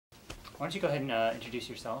Why don't you go ahead and introduce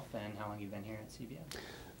yourself and how long you've been here at CBS?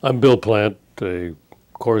 I'm Bill Plante, a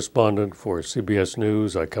correspondent for CBS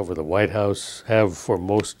News. I cover the White House, have for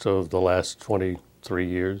most of the last 23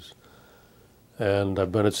 years, and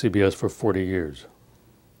I've been at CBS for 40 years.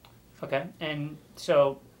 Okay, and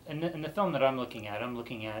so in the film that I'm looking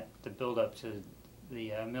at the build-up to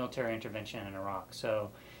the military intervention in Iraq.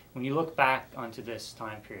 So when you look back onto this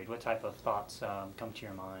time period, what type of thoughts come to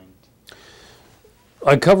your mind?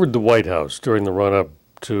 I covered the White House during the run-up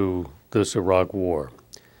to this Iraq war.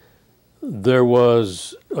 There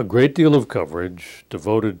was a great deal of coverage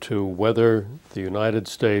devoted to whether the United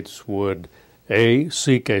States would A,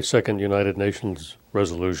 seek a second United Nations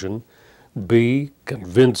resolution, B,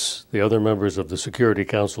 convince the other members of the Security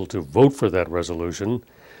Council to vote for that resolution,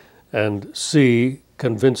 and C,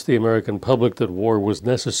 convince the American public that war was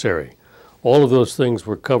necessary. All of those things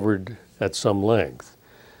were covered at some length.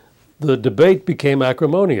 The debate became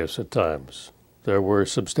acrimonious at times. There were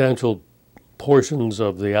substantial portions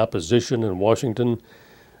of the opposition in Washington,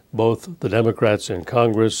 both the Democrats in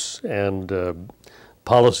Congress and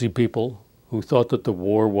policy people, who thought that the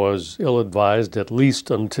war was ill-advised, at least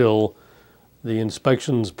until the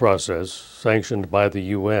inspections process, sanctioned by the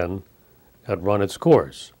UN, had run its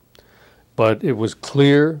course. But it was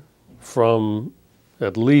clear from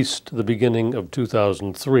at least the beginning of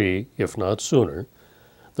 2003, if not sooner,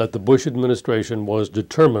 that the Bush administration was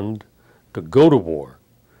determined to go to war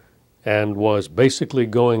and was basically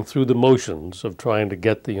going through the motions of trying to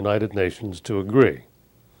get the United Nations to agree.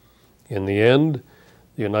 In the end,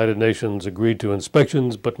 the United Nations agreed to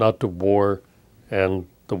inspections but not to war, and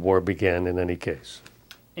the war began in any case.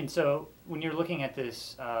 And so when you're looking at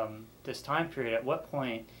this this time period, at what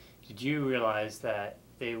point did you realize that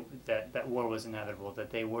that war was inevitable, that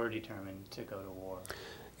they were determined to go to war?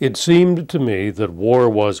 It seemed to me that war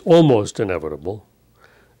was almost inevitable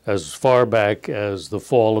as far back as the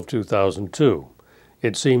fall of 2002.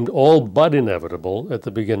 It seemed all but inevitable at the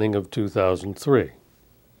beginning of 2003.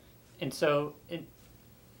 And so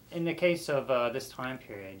in the case of this time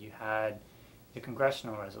period, you had the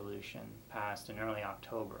congressional resolution passed in early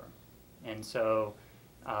October. And so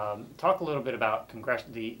talk a little bit about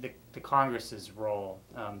the Congress's role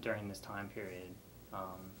during this time period,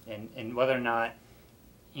 and whether or not,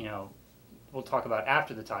 you know, we'll talk about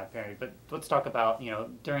after the time period, but let's talk about, you know,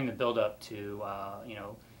 during the build-up to, you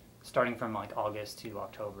know, starting from like August to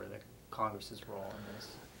October, the Congress's role in this.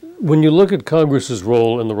 When you look at Congress's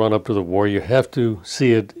role in the run-up to the war, you have to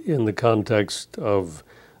see it in the context of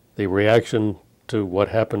the reaction to what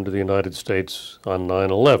happened to the United States on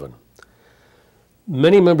 9/11.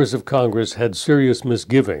 Many members of Congress had serious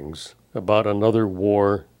misgivings about another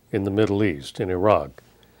war in the Middle East, in Iraq.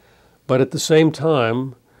 But at the same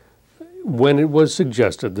time, when it was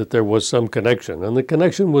suggested that there was some connection, and the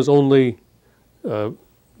connection was only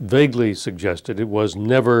vaguely suggested, it was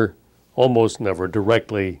never, almost never,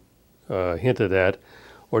 directly hinted at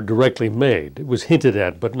or directly made. It was hinted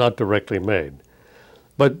at, but not directly made.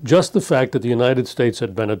 But just the fact that the United States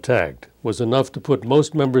had been attacked was enough to put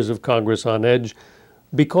most members of Congress on edge,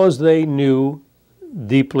 because they knew,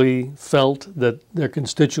 deeply felt, that their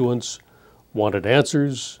constituents wanted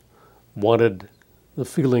answers, wanted the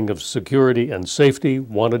feeling of security and safety,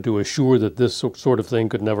 wanted to assure that this sort of thing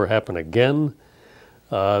could never happen again.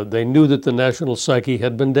 They knew that the national psyche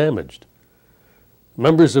had been damaged.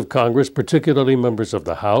 Members of Congress, particularly members of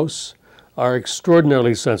the House, are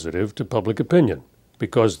extraordinarily sensitive to public opinion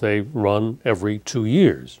because they run every 2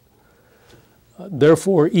 years.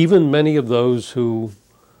 Therefore, even many of those who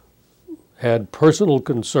had personal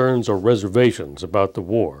concerns or reservations about the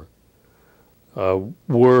war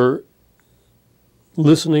were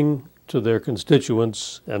listening to their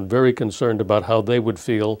constituents and very concerned about how they would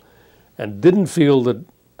feel, and didn't feel that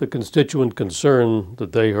the constituent concern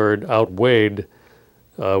that they heard outweighed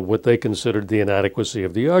what they considered the inadequacy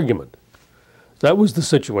of the argument. That was the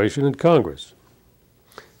situation in Congress.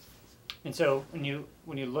 And so when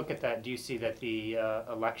you look at that, do you see that the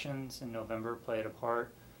elections in November played a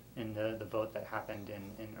part in the vote that happened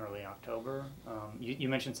in early October? You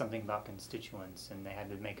mentioned something about constituents, and they had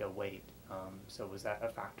to make a weight. So was that a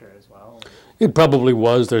factor as well? It probably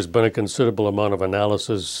was. There's been a considerable amount of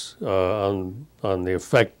analysis on the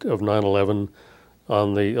effect of 9/11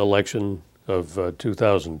 on the election of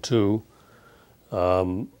 2002.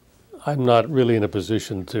 I'm not really in a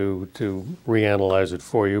position to reanalyze it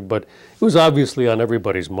for you, but it was obviously on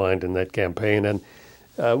everybody's mind in that campaign. And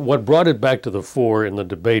what brought it back to the fore in the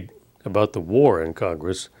debate about the war in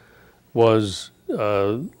Congress was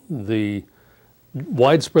the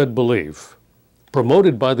widespread belief,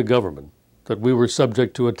 promoted by the government, that we were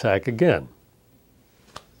subject to attack again.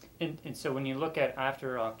 And so when you look at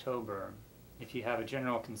after October, if you have a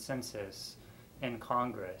general consensus in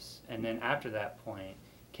Congress, and then after that point,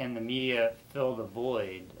 can the media fill the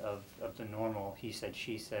void of the normal he said,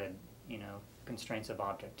 she said, constraints of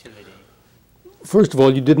objectivity? First of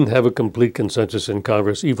all, you didn't have a complete consensus in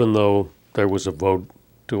Congress, even though there was a vote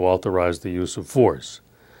to authorize the use of force.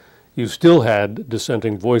 You still had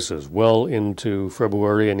dissenting voices well into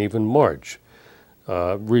February and even March.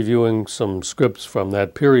 Reviewing some scripts from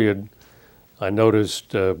that period, I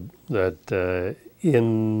noticed that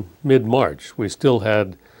in mid-March, we still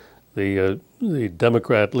had the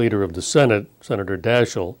Democrat leader of the Senate, Senator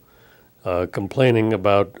Daschle, complaining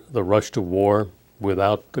about the rush to war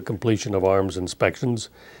without the completion of arms inspections,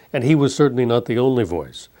 and he was certainly not the only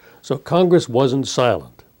voice. So Congress wasn't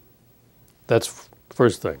silent. That's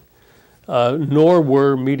first thing. Nor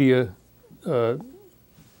were media,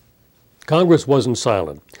 Congress wasn't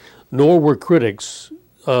silent, nor were critics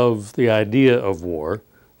of the idea of war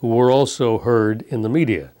who were also heard in the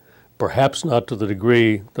media. Perhaps not to the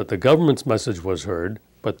degree that the government's message was heard,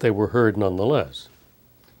 but they were heard nonetheless.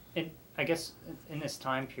 I guess in this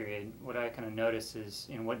time period, what I kind of notice is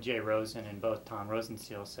what Jay Rosen and both Tom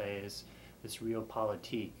Rosenstiel say is this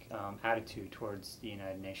realpolitik attitude towards the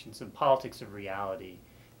United Nations, the politics of reality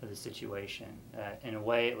of the situation. In a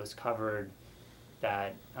way, it was covered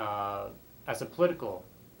that as a political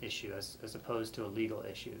issue as opposed to a legal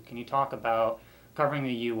issue. Can you talk about covering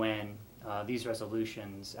the UN, these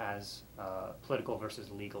resolutions as political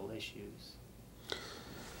versus legal issues?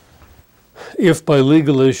 If by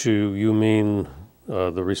legal issue you mean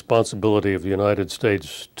the responsibility of the United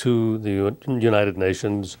States to the United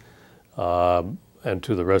Nations and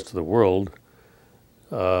to the rest of the world,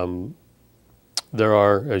 there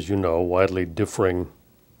are, as you know, widely differing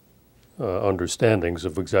understandings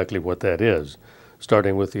of exactly what that is,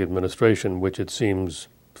 starting with the administration, which it seems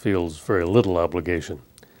feels very little obligation.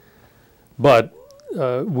 But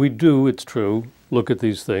we do, it's true, look at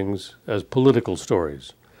these things as political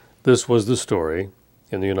stories. This was the story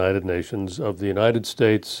in the United Nations of the United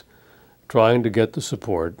States trying to get the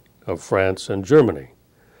support of France and Germany.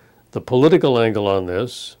 The political angle on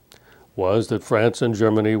this was that France and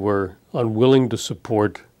Germany were unwilling to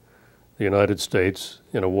support the United States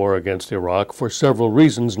in a war against Iraq for several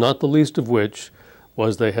reasons, not the least of which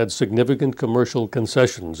was they had significant commercial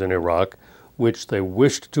concessions in Iraq, which they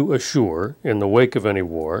wished to assure in the wake of any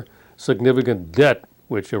war, significant debt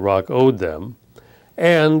which Iraq owed them,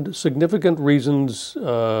 and significant reasons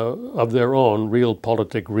of their own,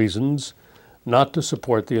 realpolitik reasons, not to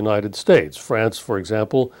support the United States. France, for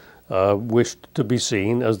example, wished to be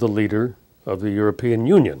seen as the leader of the European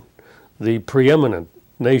Union, the preeminent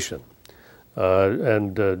nation.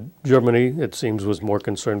 And Germany, it seems, was more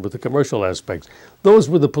concerned with the commercial aspects. Those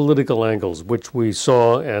were the political angles which we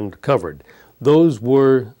saw and covered. Those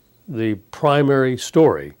were the primary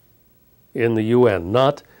story in the UN,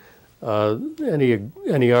 not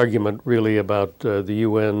any argument really about the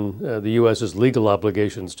UN, the U.S.'s legal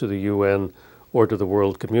obligations to the UN or to the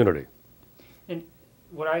world community. And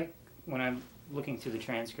when I'm looking through the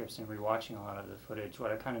transcripts and rewatching a lot of the footage,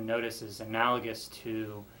 what I kind of notice is analogous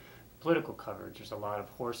to political coverage. There's a lot of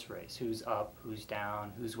horse race. Who's up, who's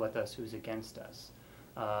down, who's with us, who's against us.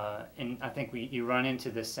 And I think you run into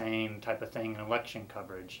the same type of thing in election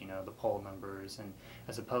coverage, the poll numbers, and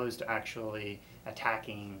as opposed to actually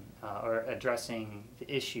attacking or addressing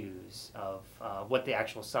the issues of what the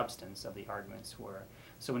actual substance of the arguments were.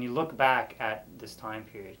 So when you look back at this time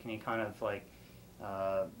period, can you kind of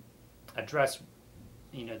address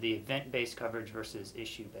the event-based coverage versus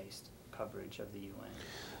issue-based coverage of the UN?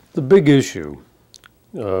 The big issue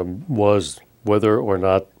was whether or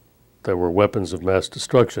not there were weapons of mass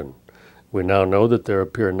destruction. We now know that there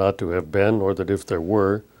appear not to have been, or that if there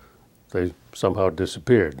were, they somehow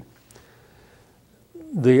disappeared.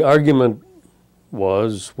 The argument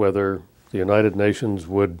was whether the United Nations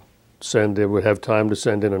would have time to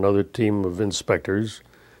send in another team of inspectors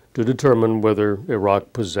to determine whether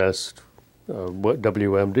Iraq possessed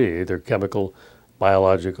WMD, either chemical,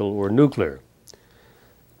 biological, or nuclear.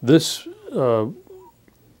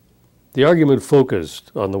 The argument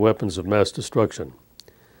focused on the weapons of mass destruction.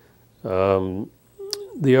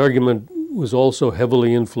 The argument was also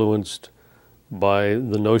heavily influenced by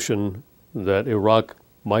the notion that Iraq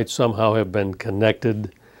might somehow have been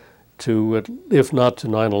connected to, if not to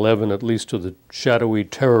 9/11, at least to the shadowy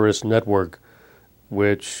terrorist network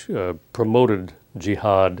which promoted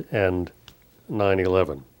jihad and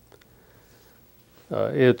 9/11.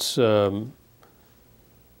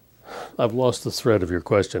 I've lost the thread of your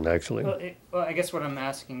question, actually. Well, I guess what I'm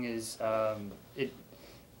asking is,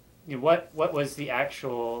 what was the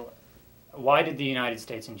actual? Why did the United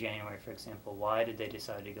States in January, for example, why did they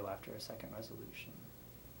decide to go after a second resolution?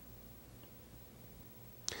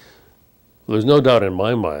 There's no doubt in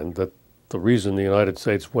my mind that the reason the United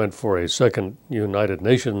States went for a second United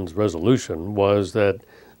Nations resolution was that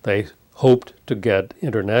they hoped to get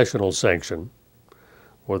international sanction,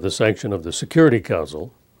 or the sanction of the Security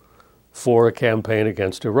Council, for a campaign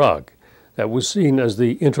against Iraq. That was seen as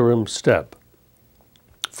the interim step.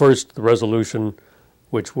 First, the resolution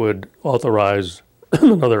which would authorize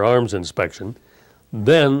another arms inspection,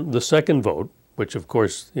 then the second vote, which of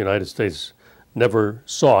course the United States never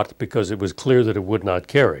sought because it was clear that it would not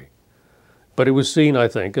carry. But it was seen, I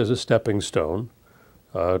think, as a stepping stone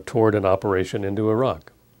toward an operation into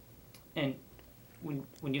Iraq. And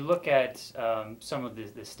when you look at some of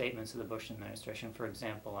the statements of the Bush administration, for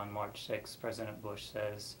example, on March 6th, President Bush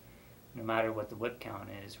says, no matter what the whip count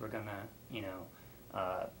is, we're going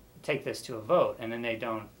to, take this to a vote, and then they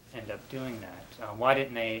don't end up doing that. Why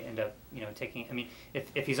didn't they end up, taking? I mean,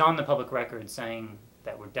 if he's on the public record saying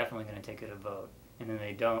that we're definitely going to take it to a vote, and then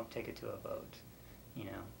they don't take it to a vote,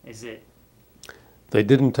 is it? They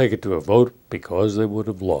didn't take it to a vote because they would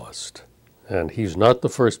have lost. And he's not the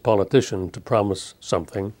first politician to promise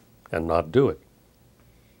something and not do it.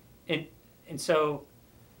 And so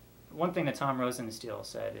one thing that Tom Rosenstiel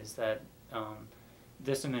said is that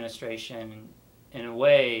this administration, in a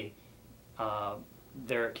way,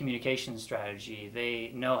 their communication strategy,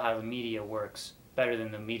 they know how the media works better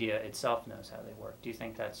than the media itself knows how they work. Do you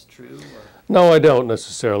think that's true? Or? No, I don't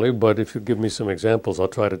necessarily, but if you give me some examples, I'll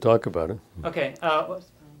try to talk about it. Okay. I'm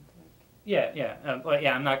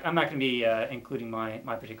not going to be including my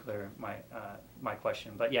particular my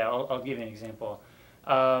question, but yeah, I'll give you an example.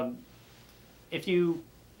 If you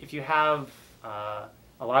have a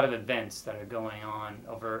lot of events that are going on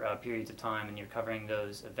over periods of time, and you're covering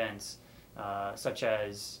those events, such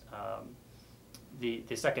as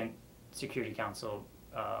the second Security Council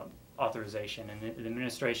authorization, and the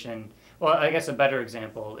administration. Well, I guess a better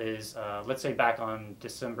example is let's say back on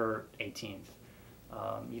December 18th.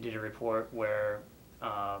 You did a report where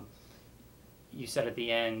you said at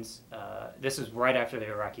the end, this is right after the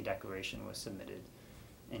Iraqi declaration was submitted,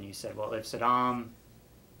 and you said, well, if Saddam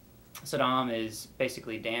is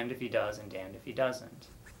basically damned if he does and damned if he doesn't.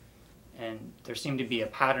 And there seemed to be a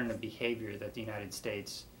pattern of behavior that the United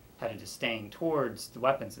States had a disdain towards the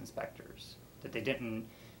weapons inspectors, that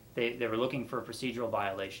they were looking for procedural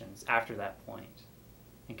violations after that point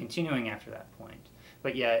and continuing after that point.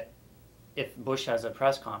 But yet, if Bush has a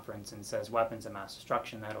press conference and says weapons of mass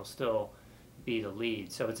destruction, that'll still be the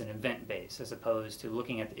lead. So it's an event base as opposed to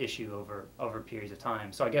looking at the issue over periods of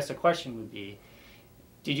time. So I guess the question would be,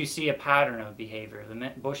 did you see a pattern of behavior of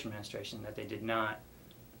the Bush administration that they did not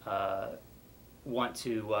want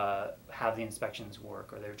to have the inspections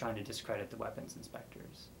work, or they were trying to discredit the weapons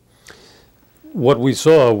inspectors? What we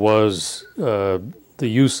saw was the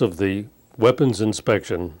use of the weapons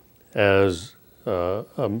inspection as a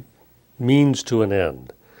means to an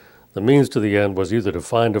end. The means to the end was either to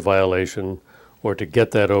find a violation or to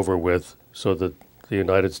get that over with so that the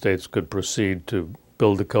United States could proceed to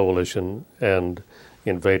build a coalition and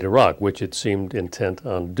invade Iraq, which it seemed intent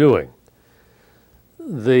on doing.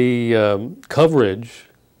 The coverage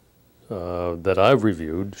that I've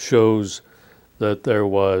reviewed shows that there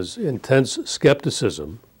was intense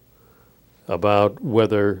skepticism about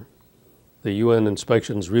whether the UN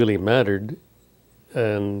inspections really mattered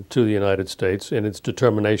and to the United States in its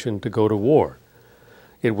determination to go to war.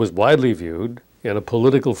 It was widely viewed in a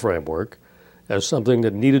political framework as something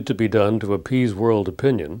that needed to be done to appease world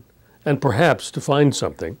opinion and perhaps to find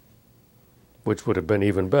something which would have been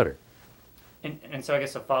even better. And so I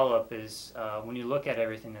guess a follow-up is, when you look at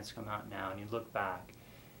everything that's come out now and you look back,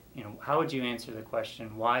 how would you answer the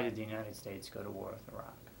question, why did the United States go to war with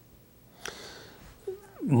Iraq?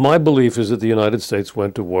 My belief is that the United States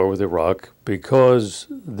went to war with Iraq because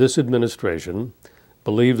this administration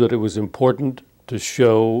believed that it was important to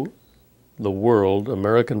show the world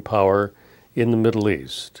American power in the Middle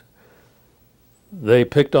East. They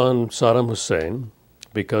picked on Saddam Hussein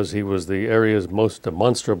because he was the area's most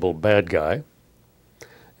demonstrable bad guy,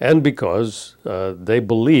 and because they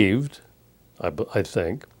believed, I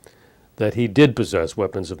think, that he did possess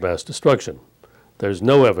weapons of mass destruction. There's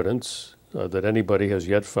no evidence that anybody has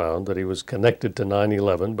yet found that he was connected to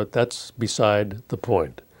 9/11, but that's beside the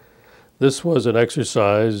point. This was an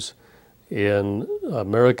exercise in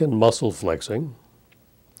American muscle flexing,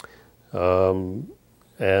 and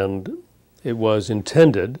it was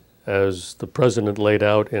intended, as the president laid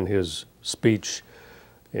out in his speech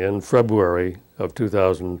in February of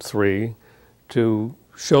 2003, to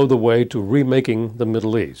show the way to remaking the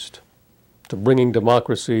Middle East, to bringing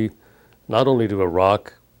democracy not only to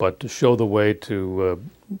Iraq, but to show the way to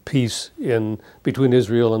peace between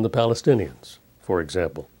Israel and the Palestinians, for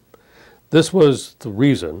example. This was the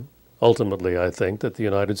reason, ultimately, I think, that the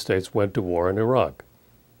United States went to war in Iraq.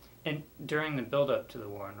 And during the build-up to the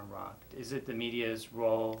war in Iraq, is it the media's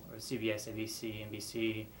role, or CBS, ABC,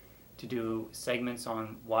 NBC, to do segments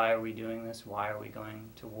on why are we doing this, why are we going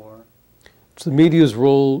to war? It's the media's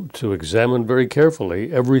role to examine very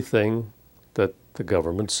carefully everything that the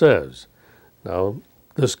government says. Now,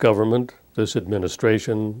 this government, this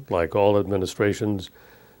administration, like all administrations,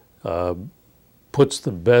 puts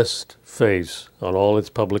the best face on all its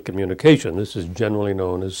public communication. This is generally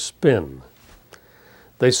known as spin.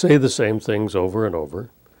 They say the same things over and over.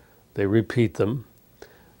 They repeat them.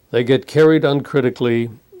 They get carried uncritically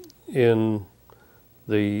in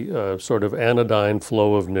the sort of anodyne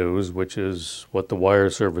flow of news, which is what the wire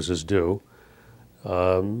services do,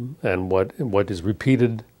 and what is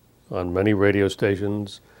repeated on many radio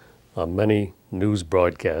stations, on many news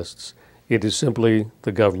broadcasts. It is simply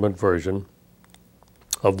the government version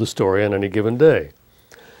of the story on any given day.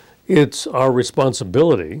 It's our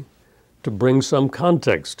responsibility to bring some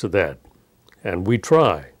context to that, and we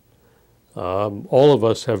try. All of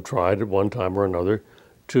us have tried at one time or another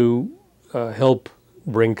to help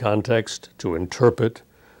bring context, to interpret,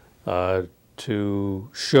 to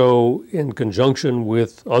show in conjunction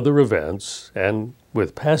with other events and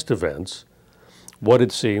with past events what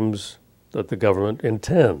it seems that the government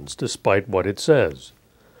intends, despite what it says.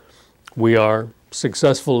 We are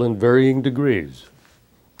successful in varying degrees,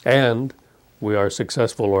 and we are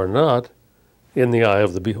successful or not in the eye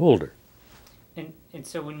of the beholder. And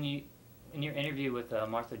so when you, in your interview with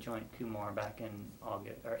Martha Joint Kumar back in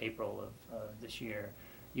August or April of this year,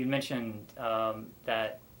 you mentioned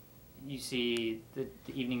that you see the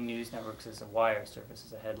evening news networks as a wire service,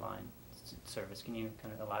 as a headline service. Can you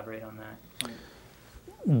kind of elaborate on that?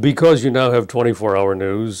 Because you now have 24-hour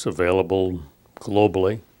news available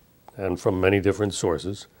globally and from many different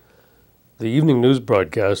sources, the evening news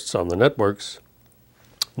broadcasts on the networks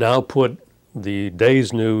now put the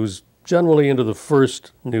day's news generally into the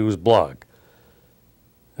first news block,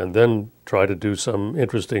 and then try to do some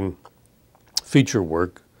interesting feature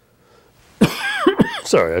work.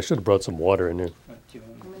 Sorry, I should have brought some water in here.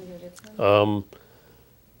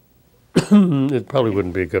 It probably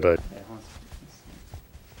wouldn't be a good idea.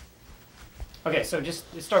 Okay, so just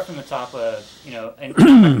start from the top, and I'm not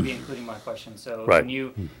going to be including my question. So right. when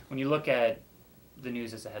you look at the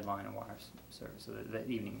news as a headline on wire service, so the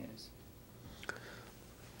evening news.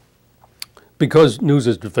 Because news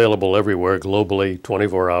is available everywhere globally,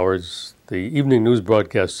 24 hours, the evening news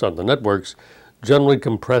broadcasts on the networks generally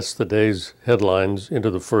compress the day's headlines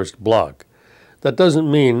into the first block. That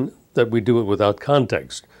doesn't mean that we do it without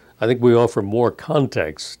context. I think we offer more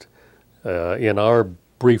context in our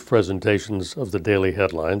brief presentations of the daily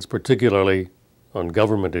headlines, particularly on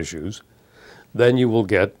government issues, than you will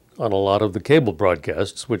get on a lot of the cable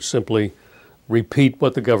broadcasts, which simply repeat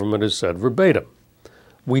what the government has said verbatim.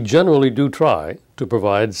 We generally do try to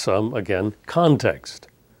provide some, again, context.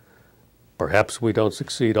 Perhaps we don't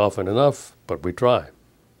succeed often enough, but we try.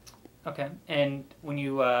 Okay, and when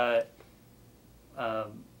you, I'm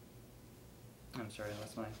sorry, I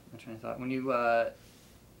lost my train of thought. When you,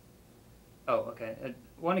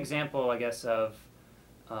 one example, I guess, of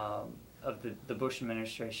the Bush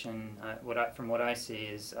administration, from what I see,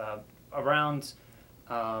 is around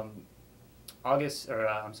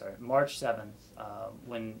March 7th,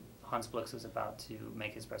 when Hans Blix was about to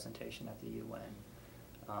make his presentation at the UN.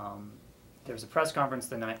 There was a press conference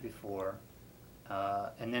the night before,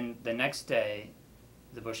 and then the next day,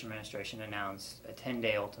 the Bush administration announced a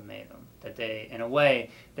 10-day ultimatum that they, in a way,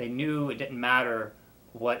 they knew it didn't matter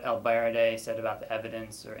what El Baradei said about the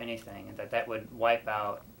evidence or anything, and that would wipe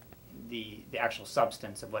out the actual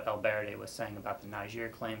substance of what El Baradei was saying about the Niger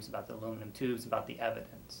claims, about the aluminum tubes, about the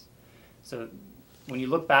evidence. So when you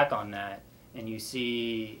look back on that and you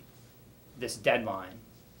see this deadline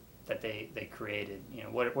that they created,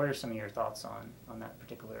 what are some of your thoughts on that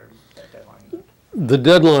particular deadline? The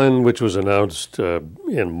deadline, which was announced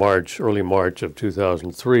in March, early March of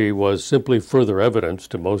 2003, was simply further evidence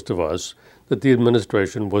to most of us that the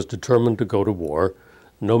administration was determined to go to war,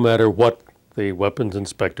 no matter what the weapons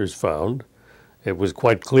inspectors found. It was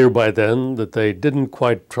quite clear by then that they didn't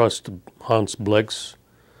quite trust Hans Blix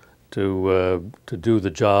to do the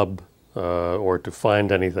job or to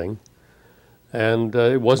find anything, and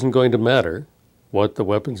it wasn't going to matter what the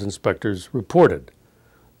weapons inspectors reported.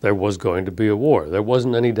 There was going to be a war. There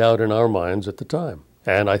wasn't any doubt in our minds at the time,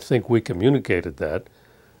 and I think we communicated that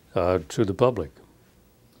to the public.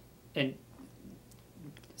 And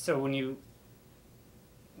so when you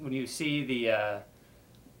see the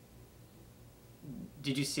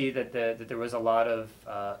did you see that there was a lot of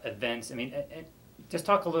events? I mean, just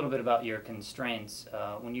talk a little bit about your constraints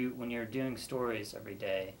when you're doing stories every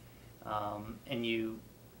day, and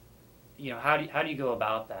how do you go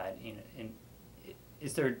about that? And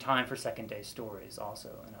is there time for second day stories also?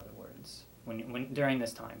 In other words, when during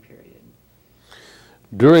this time period.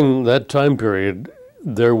 During that time period,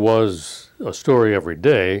 there was a story every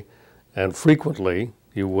day, and frequently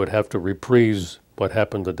you would have to reprise what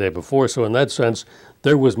happened the day before. So in that sense,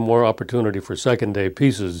 there was more opportunity for second day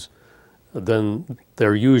pieces than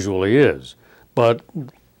there usually is. But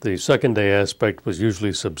the second day aspect was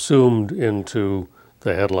usually subsumed into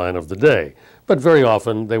the headline of the day. But very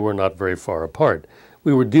often they were not very far apart.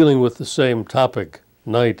 We were dealing with the same topic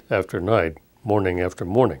night after night, morning after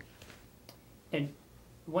morning. And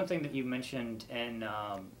one thing that you mentioned in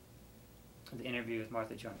the interview with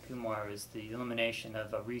Martha John Kumar is the elimination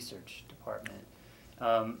of a research department.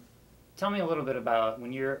 Tell me a little bit about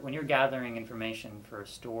when you're gathering information for a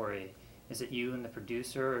story. Is it you and the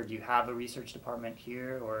producer, or do you have a research department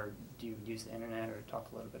here, or do you use the internet, or talk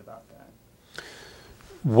a little bit about that?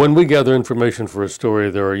 When we gather information for a story,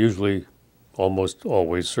 there are usually, almost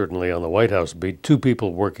always, certainly on the White House beat, two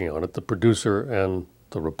people working on it, the producer and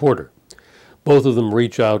the reporter. Both of them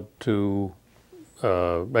reach out to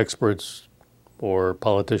experts or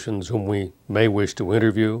politicians whom we may wish to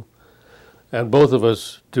interview, and both of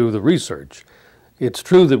us do the research. It's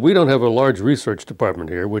true that we don't have a large research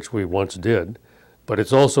department here, which we once did, but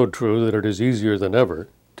it's also true that it is easier than ever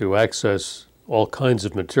to access all kinds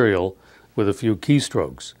of material with a few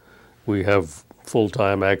keystrokes. We have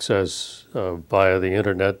full-time access via the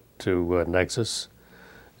internet to Nexus,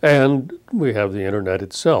 and we have the internet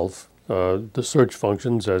itself. The search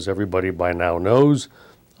functions, as everybody by now knows,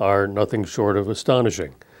 are nothing short of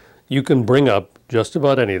astonishing. You can bring up just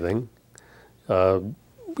about anything in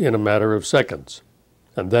a matter of seconds.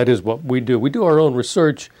 And that is what we do. We do our own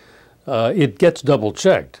research. It gets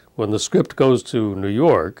double-checked. When the script goes to New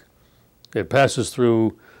York, it passes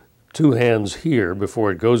through two hands here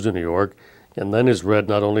before it goes to New York, and then is read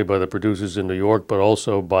not only by the producers in New York, but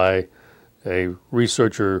also by a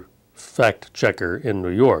researcher fact-checker in New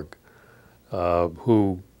York,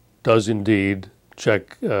 who does indeed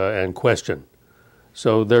check and question.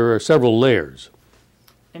 So there are several layers.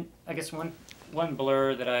 And I guess one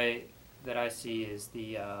blur that I see is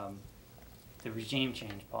the regime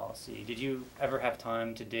change policy. Did you ever have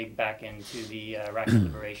time to dig back into the Iraqi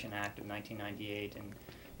Liberation Act of 1998 and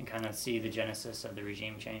kind of see the genesis of the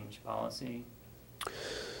regime change policy?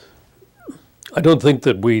 I don't think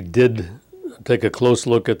that we did take a close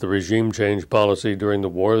look at the regime change policy during the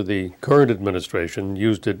war. The current administration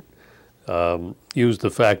used the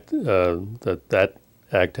fact that that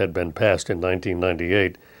act had been passed in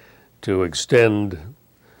 1998 to extend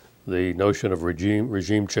the notion of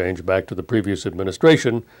regime change back to the previous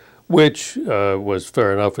administration, which was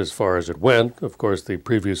fair enough as far as it went. Of course, the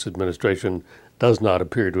previous administration does not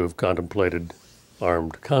appear to have contemplated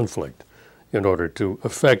armed conflict in order to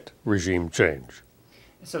effect regime change.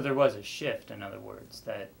 So there was a shift, in other words,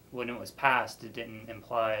 that when it was passed, it didn't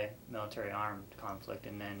imply military armed conflict.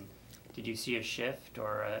 And then did you see a shift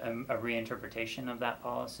or a reinterpretation of that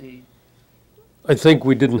policy? I think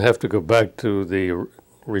we didn't have to go back to the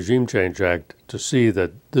Regime Change Act to see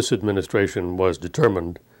that this administration was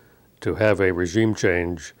determined to have a regime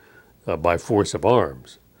change by force of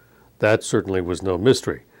arms. That certainly was no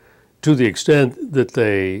mystery. To the extent that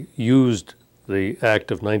they used the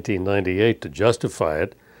Act of 1998 to justify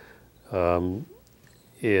it,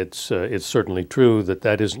 it's certainly true that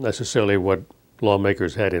that isn't necessarily what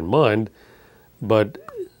lawmakers had in mind, but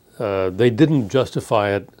they didn't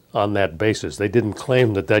justify it on that basis. They didn't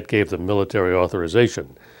claim that that gave them military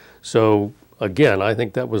authorization. So again, I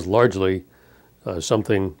think that was largely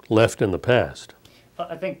something left in the past.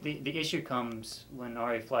 I think the issue comes when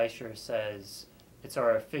Ari Fleischer says it's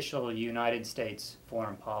our official United States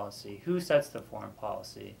foreign policy. Who sets the foreign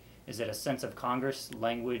policy? Is it a sense of Congress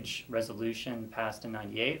language resolution passed in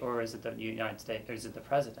 '98, or is it the United States, or is it the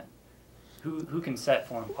president? Who can set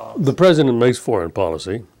foreign policy? The president makes foreign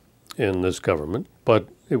policy in this government, but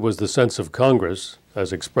it was the sense of Congress,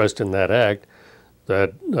 as expressed in that act,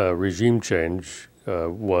 that regime change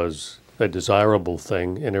was a desirable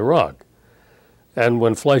thing in Iraq. And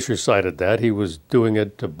when Fleischer cited that, he was doing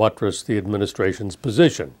it to buttress the administration's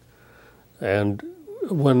position. And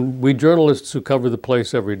when we journalists who cover the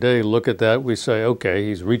place every day look at that, we say, okay,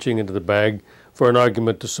 he's reaching into the bag for an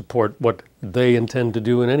argument to support what they intend to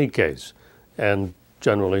do in any case. And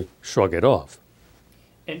generally shrug it off.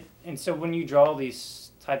 And so when you draw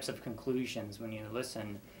these types of conclusions, when you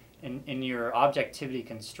listen, in your objectivity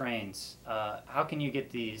constraints, how can you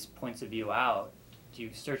get these points of view out? Do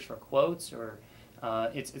you search for quotes, or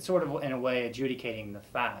it's sort of in a way adjudicating the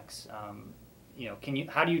facts?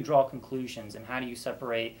 How do you draw conclusions, and how do you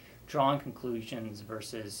separate drawing conclusions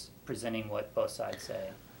versus presenting what both sides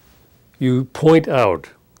say? You point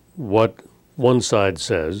out what one side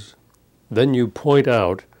says, then you point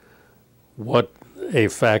out what a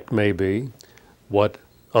fact may be, what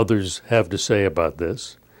others have to say about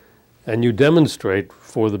this, and you demonstrate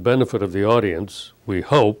for the benefit of the audience, we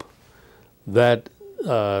hope, that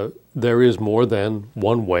there is more than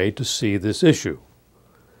one way to see this issue.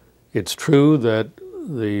 It's true that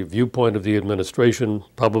the viewpoint of the administration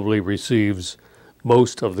probably receives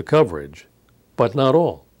most of the coverage, but not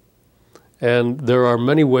all. And there are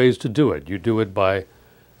many ways to do it. You do it by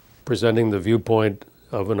presenting the viewpoint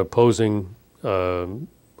of an opposing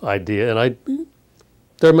idea, and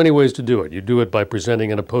there are many ways to do it. You do it by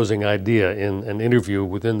presenting an opposing idea in an interview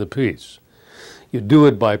within the piece. You do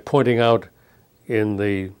it by pointing out in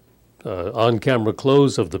the on-camera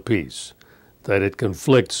close of the piece that it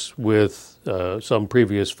conflicts with some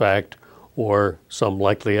previous fact or some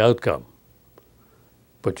likely outcome.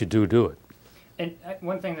 But you do it. And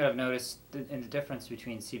one thing that I've noticed in the difference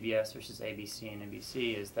between CBS versus ABC and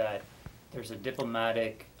NBC is that there's a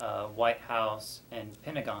diplomatic White House and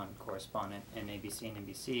Pentagon correspondent in ABC and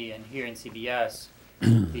NBC, and here in CBS,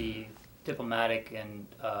 the diplomatic and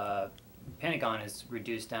Pentagon is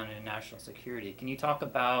reduced down to national security. Can you talk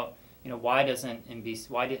about, why didn't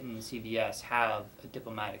CBS have a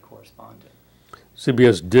diplomatic correspondent?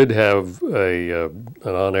 CBS did have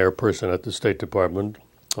an on-air person at the State Department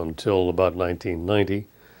until about 1990.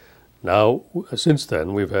 Now, since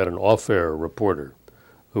then, we've had an off-air reporter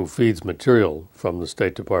who feeds material from the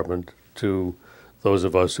State Department to those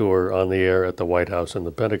of us who are on the air at the White House and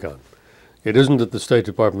the Pentagon. It isn't that the State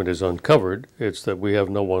Department is uncovered, it's that we have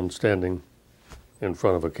no one standing in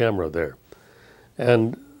front of a camera there.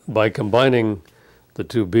 And by combining the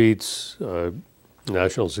two beats,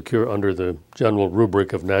 national security, under the general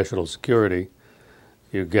rubric of national security,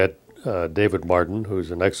 you get David Martin, who's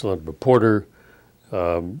an excellent reporter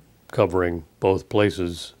covering both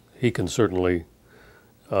places. He can certainly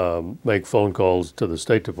make phone calls to the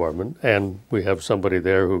State Department, and we have somebody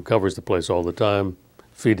there who covers the place all the time,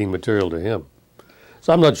 feeding material to him.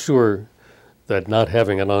 So I'm not sure that not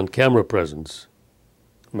having an on-camera presence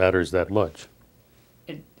matters that much.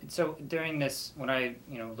 So during this, when I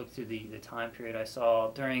looked through the time period, I saw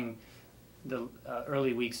during the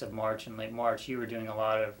early weeks of March and late March, you were doing a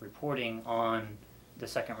lot of reporting on the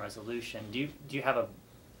second resolution. Do you have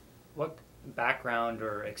what background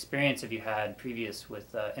or experience have you had previous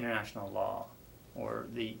with international law or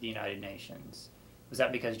the United Nations? Was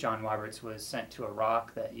that because John Roberts was sent to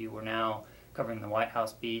Iraq that you were now covering the White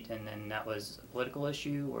House beat, and then that was a political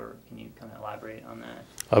issue, or can you kind of elaborate on that?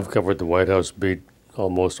 I've covered the White House beat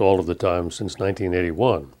almost all of the time since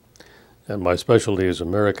 1981, and my specialty is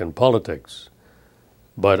American politics.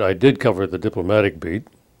 But I did cover the diplomatic beat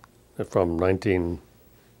from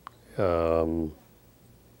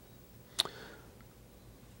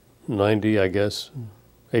 1990, I guess,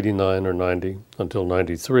 89 or 90, until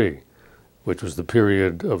 93, which was the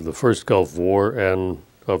period of the first Gulf War and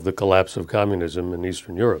of the collapse of communism in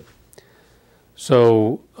Eastern Europe.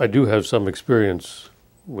 So I do have some experience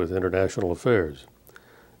with international affairs,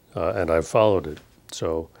 and I've followed it.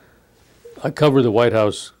 So I cover the White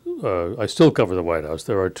House. I still cover the White House.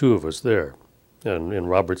 There are two of us there. And in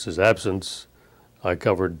Roberts' absence, I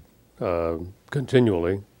covered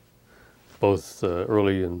continually both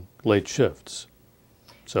early and late shifts.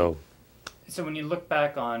 So when you look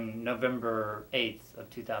back on November 8th of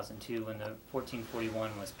 2002, when the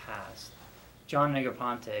 1441 was passed, John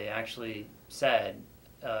Plante actually said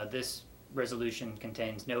this resolution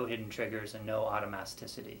contains no hidden triggers and no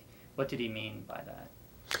automaticity. What did he mean by that?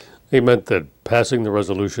 He meant that passing the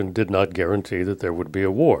resolution did not guarantee that there would be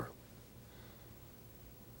a war.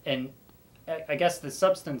 And I guess the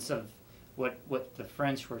substance of what the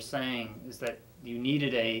French were saying is that you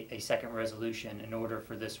needed a second resolution in order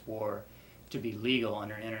for this war to be legal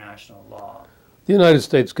under international law. The United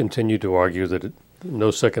States continued to argue that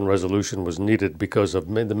no second resolution was needed because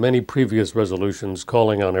of the many previous resolutions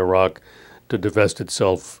calling on Iraq to divest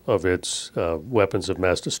itself of its weapons of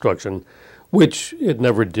mass destruction, which it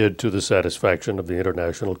never did to the satisfaction of the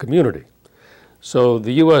international community. So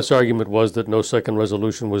the U.S. argument was that no second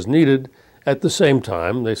resolution was needed. At the same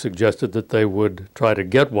time, they suggested that they would try to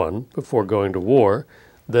get one before going to war,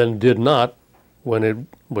 then did not when it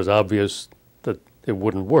was obvious that it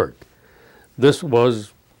wouldn't work. This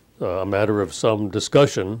was a matter of some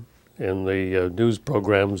discussion in the news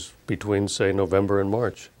programs between, say, November and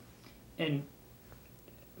March. And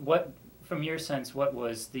what, from your sense, what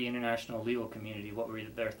was the international legal community, what were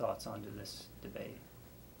their thoughts on to this debate?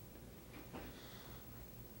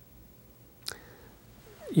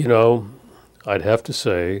 You know, I'd have to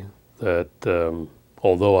say that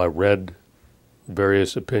although I read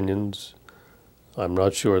various opinions, I'm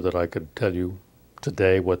not sure that I could tell you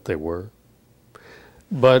today what they were.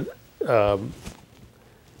 But the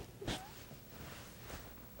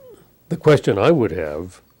question I would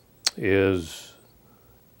have is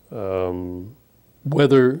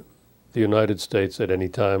whether the United States at any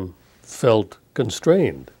time felt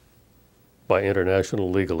constrained by international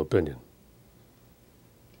legal opinion.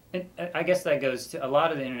 And I guess that goes to a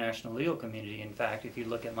lot of the international legal community. In fact, if you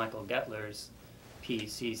look at Michael Gettler's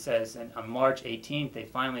piece, he says, and on March 18th, they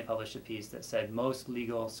finally published a piece that said most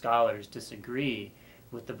legal scholars disagree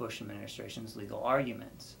with the Bush administration's legal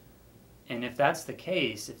arguments. And if that's the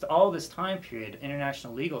case, if all this time period,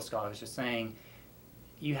 international legal scholars are saying,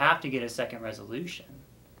 you have to get a second resolution,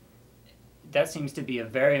 that seems to be a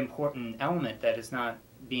very important element that is not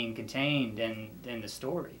being contained in the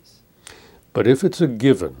stories. But if it's a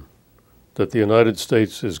given that the United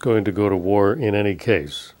States is going to go to war in any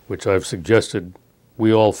case, which I've suggested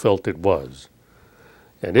we all felt it was,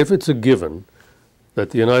 and if it's a given that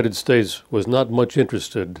the United States was not much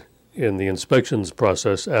interested in the inspections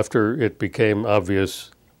process after it became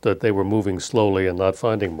obvious that they were moving slowly and not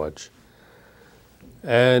finding much,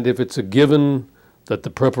 and if it's a given that the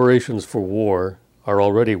preparations for war are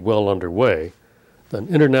already well underway, then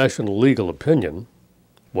international legal opinion,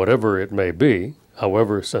 whatever it may be,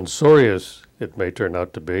 however censorious it may turn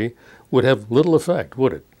out to be, would have little effect,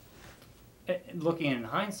 would it? Looking in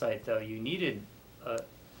hindsight, though, you needed,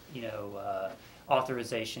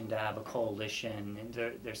 authorization to have a coalition,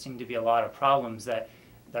 and there seemed to be a lot of problems that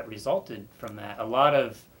resulted from that. A lot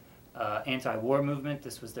of anti-war movement,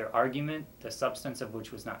 this was their argument, the substance of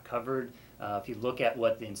which was not covered. If you look at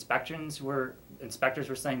what the inspectors were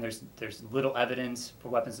saying, there's little evidence for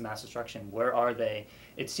weapons of mass destruction. Where are they?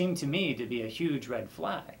 It seemed to me to be a huge red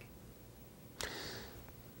flag.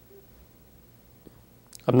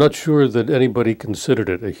 I'm not sure that anybody considered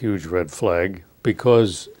it a huge red flag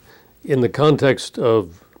because in the context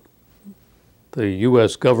of the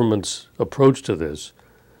U.S. government's approach to this,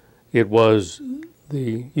 it was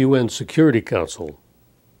the UN Security Council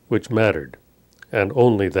which mattered, and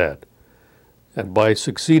only that. And by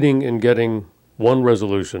succeeding in getting one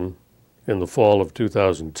resolution in the fall of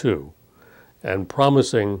 2002 and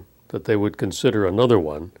promising that they would consider another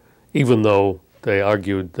one, even though they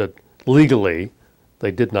argued that legally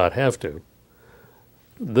they did not have to,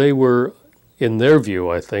 they were, in their view,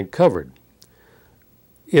 I think, covered.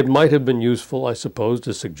 It might have been useful, I suppose,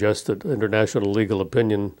 to suggest that international legal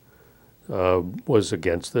opinion was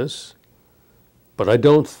against this, but I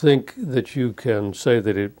don't think that you can say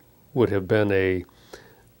that it would have been a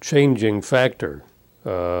changing factor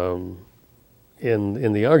in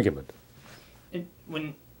the argument.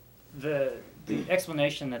 When the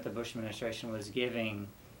explanation that the Bush administration was giving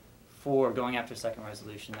for going after a second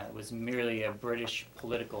resolution, that was merely a British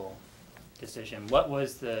political decision, what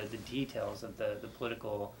was the details of the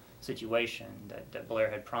political situation that Blair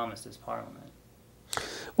had promised his parliament?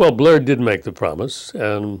 Well, Blair did make the promise,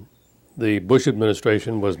 and the Bush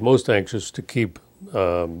administration was most anxious to keep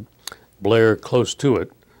Blair close to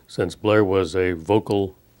it, since Blair was a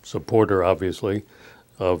vocal supporter, obviously,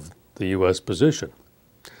 of the U.S. position.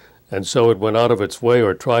 And so it went out of its way,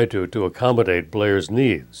 or tried to accommodate Blair's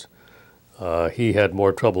needs. He had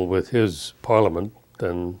more trouble with his parliament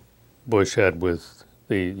than Bush had with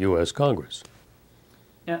the U.S. Congress.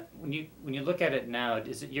 Now, when you look at it now,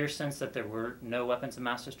 is it your sense that there were no weapons of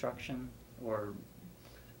mass destruction, or?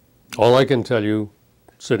 All I can tell you,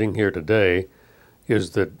 sitting here today,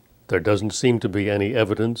 is that there doesn't seem to be any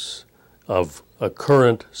evidence of a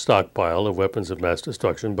current stockpile of weapons of mass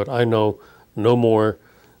destruction, but I know no more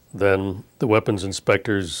than the weapons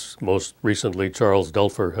inspectors, most recently Charles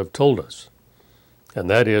Delfer, have told us. And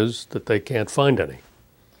that is that they can't find any.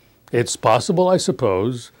 It's possible, I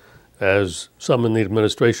suppose, as some in the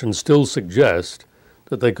administration still suggest,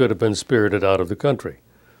 that they could have been spirited out of the country.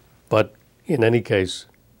 But in any case,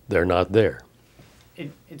 they're not there.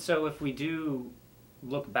 And so if we do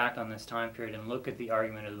look back on this time period and look at the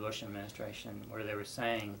argument of the Bush administration where they were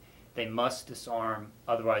saying they must disarm,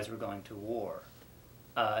 otherwise we're going to war.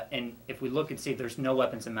 And if we look and see if there's no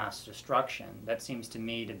weapons of mass destruction, that seems to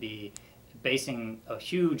me to be basing a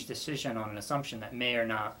huge decision on an assumption that may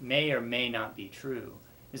or may not be true.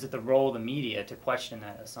 is it the role of the media to question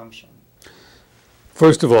that assumption?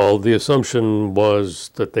 First of all, the assumption was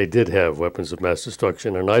that they did have weapons of mass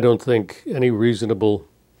destruction, and I don't think any reasonable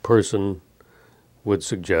person would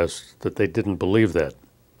suggest that they didn't believe that.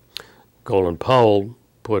 Colin Powell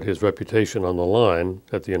put his reputation on the line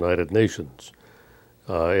at the United Nations.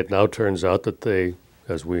 It now turns out that they,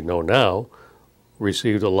 as we know now,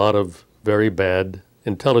 received a lot of very bad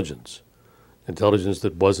intelligence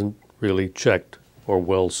that wasn't really checked or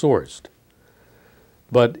well sourced.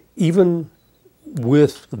 But even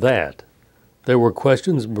with that, there were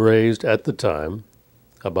questions raised at the time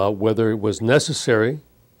about whether it was necessary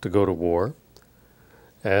to go to war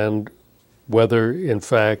and whether, in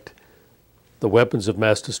fact, the weapons of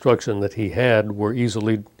mass destruction that he had were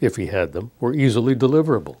easily, if he had them, were easily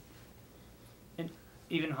deliverable. And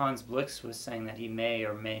even Hans Blix was saying that he may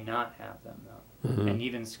or may not have them, though. Mm-hmm. And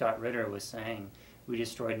even Scott Ritter was saying we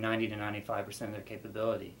destroyed 90 to 95% of their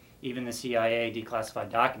capability. Even the CIA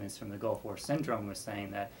declassified documents from the Gulf War Syndrome was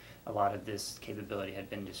saying that a lot of this capability had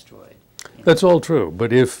been destroyed. That's all true,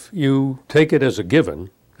 but if you take it as a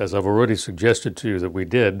given, as I've already suggested to you that we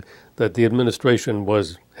did, that the administration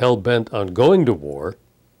was hell-bent on going to war,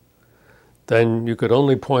 then you could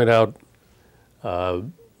only point out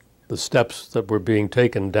the steps that were being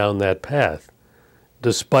taken down that path,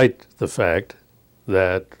 despite the fact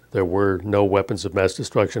that there were no weapons of mass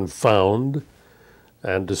destruction found,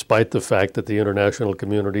 and despite the fact that the international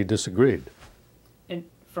community disagreed. And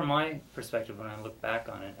from my perspective, when I look back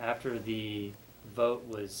on it, after the vote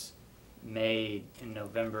was made in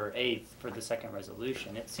November 8th for the second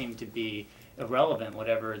resolution, it seemed to be irrelevant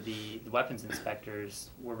whatever the weapons inspectors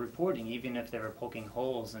were reporting, even if they were poking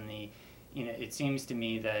holes in the, it seems to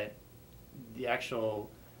me that the actual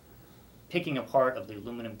picking apart of the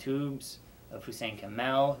aluminum tubes of Hussein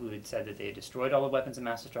Kamel, who had said that they had destroyed all the weapons of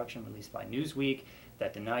mass destruction released by Newsweek,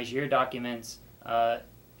 that the Niger documents,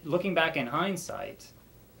 looking back in hindsight,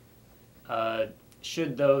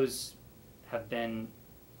 should those have been,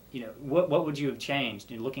 what would you have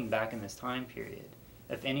changed in looking back in this time period,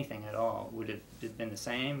 if anything at all? Would it have been the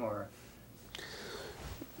same, or?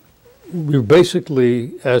 You're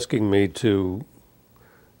basically asking me to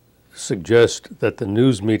suggest that the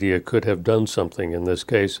news media could have done something in this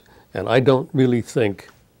case, and I don't really think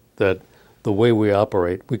that the way we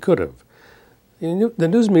operate, we could have. The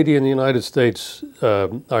news media in the United States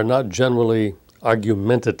are not generally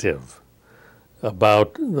argumentative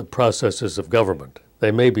about the processes of government. They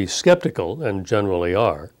may be skeptical, and generally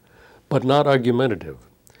are, but not argumentative.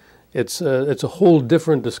 It's a whole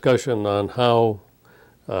different discussion on how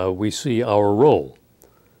we see our role.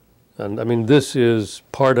 And I mean, this is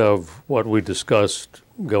part of what we discussed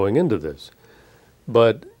going into this.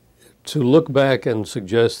 But to look back and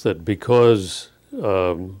suggest that because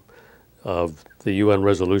of the UN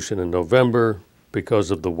resolution in November, because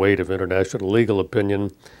of the weight of international legal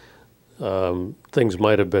opinion, things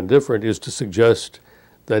might have been different, is to suggest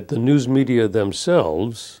that the news media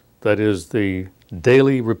themselves, that is the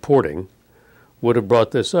daily reporting, would have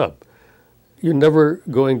brought this up. You're never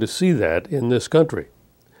going to see that in this country.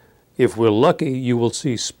 If we're lucky, you will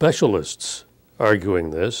see specialists arguing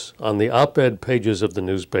this on the op-ed pages of the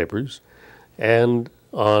newspapers and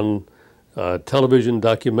on television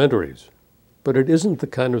documentaries. But it isn't the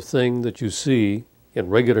kind of thing that you see in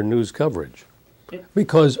regular news coverage,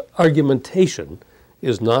 because argumentation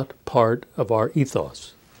is not part of our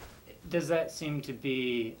ethos. Does that seem to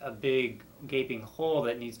be a big gaping hole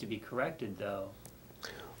that needs to be corrected, though?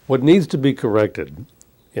 What needs to be corrected,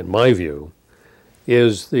 in my view,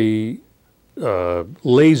 is the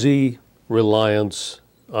lazy reliance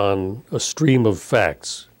on a stream of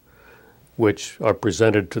facts which are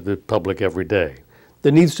presented to the public every day.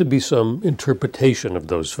 There needs to be some interpretation of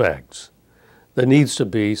those facts. There needs to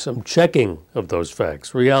be some checking of those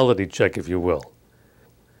facts, reality check, if you will.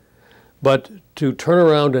 But to turn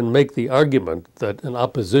around and make the argument that an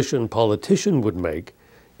opposition politician would make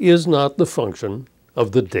is not the function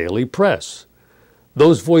of the daily press.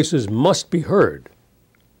 Those voices must be heard.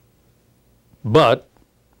 But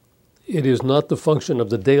it is not the function of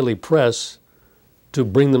the daily press to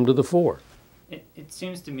bring them to the fore. It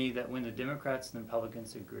seems to me that when the Democrats and the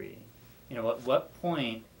Republicans agree, at what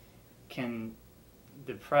point can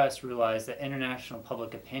the press realize that international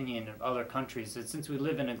public opinion of other countries, that since we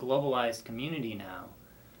live in a globalized community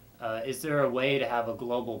now, is there a way to have a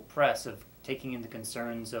global press of taking in the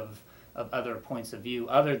concerns of other points of view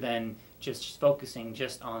other than just focusing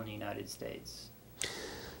just on the United States?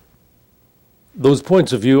 Those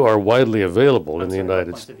points of view are widely available in the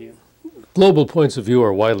United States. Global points of view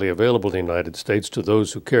are widely available in the United States to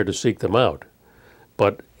those who care to seek them out.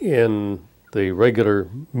 But in the regular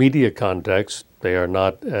media context, they are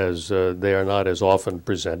not as often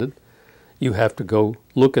presented. You have to go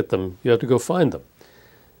look at them. You have to go find them.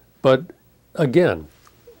 But again,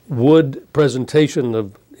 would presentation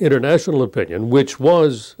of international opinion, which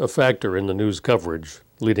was a factor in the news coverage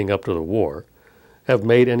leading up to the war, have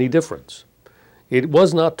made any difference? It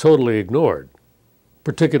was not totally ignored,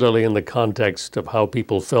 particularly in the context of how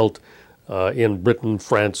people felt in Britain,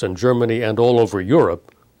 France, and Germany, and all over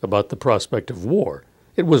Europe about the prospect of war.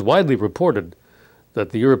 It was widely reported that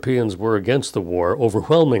the Europeans were against the war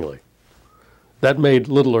overwhelmingly. That made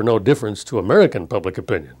little or no difference to American public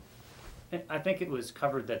opinion. I think it was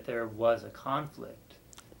covered that there was a conflict,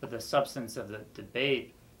 but the substance of the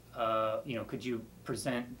debate, could you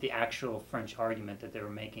present the actual French argument that they were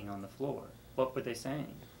making on the floor? What were they saying?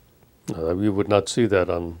 You would not see that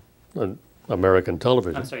on American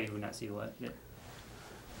television. I'm sorry, you would not see what?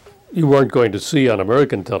 You weren't going to see on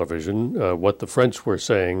American television what the French were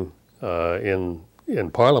saying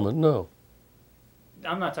in Parliament, no.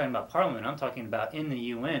 I'm not talking about Parliament. I'm talking about in the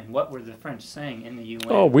UN. What were the French saying in the UN?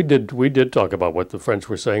 Oh, we did talk about what the French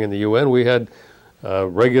were saying in the UN. We had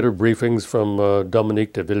regular briefings from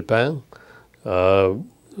Dominique de Villepin,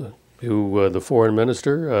 the foreign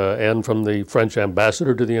minister, and from the French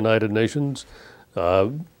ambassador to the United Nations.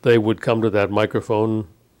 They would come to that microphone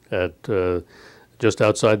at just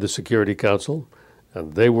outside the Security Council,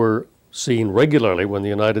 and they were seen regularly when the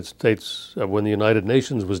United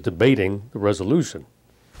Nations was debating the resolution.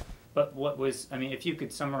 But if you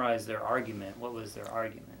could summarize their argument, what was their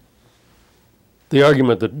argument? The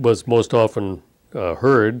argument that was most often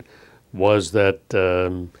heard was that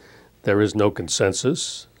there is no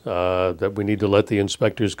consensus, that we need to let the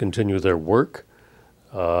inspectors continue their work,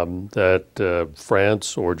 that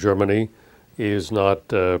France or Germany is not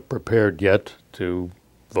prepared yet to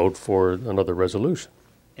vote for another resolution.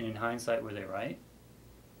 And in hindsight, were they right?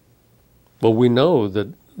 Well, we know that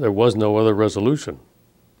there was no other resolution.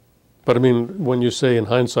 But I mean, when you say in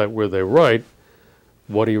hindsight were they right,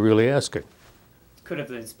 what are you really asking? Could have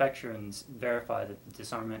the inspections verified that the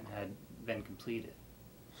disarmament had been completed?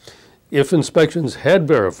 If inspections had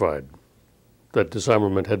verified that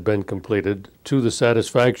disarmament had been completed to the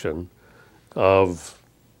satisfaction of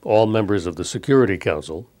all members of the Security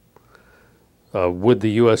Council, would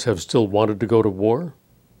the U.S. have still wanted to go to war?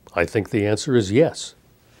 I think the answer is yes.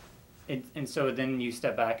 And so then you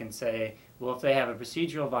step back and say, well, if they have a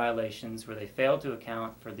procedural violations where they failed to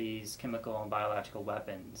account for these chemical and biological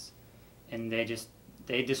weapons, and they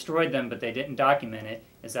destroyed them, but they didn't document it,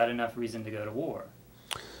 is that enough reason to go to war?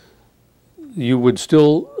 You would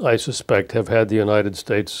still, I suspect, have had the United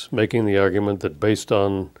States making the argument that based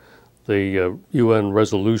on the UN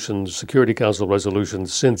resolutions, Security Council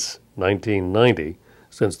resolutions since 1990,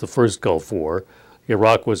 since the first Gulf War,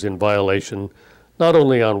 Iraq was in violation not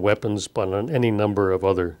only on weapons but on any number of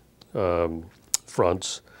other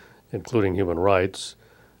fronts, including human rights.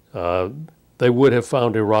 They would have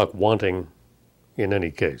found Iraq wanting in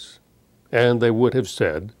any case, and they would have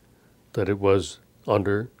said that it was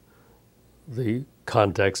under the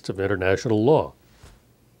context of international law.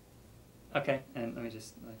 Okay, and let me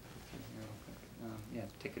just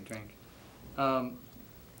take a drink.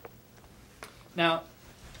 Now,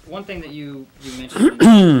 one thing that you mentioned in the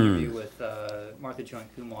interview with Martha Joint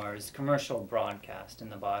Kumar is commercial broadcast in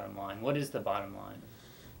the bottom line. What is the bottom line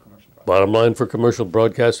of commercial broadcasting? Bottom line for commercial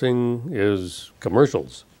broadcasting is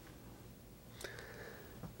commercials.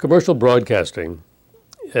 Commercial broadcasting,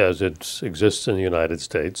 as it exists in the United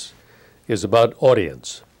States, is about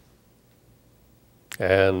audience.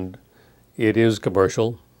 And it is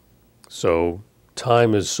commercial, so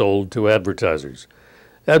time is sold to advertisers.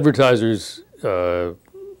 Advertisers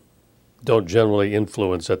don't generally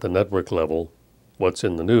influence at the network level what's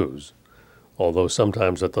in the news, although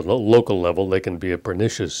sometimes at the local level they can be a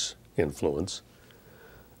pernicious influence.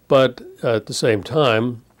 But at the same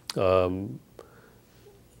time, the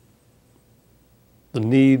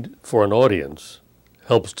need for an audience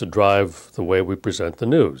helps to drive the way we present the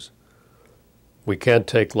news. We can't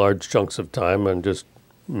take large chunks of time and just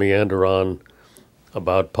meander on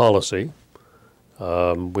about policy.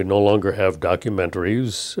 We no longer have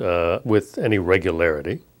documentaries with any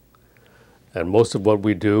regularity. And most of what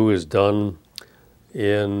we do is done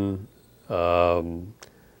in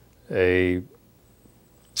a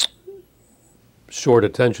short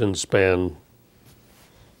attention span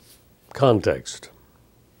context.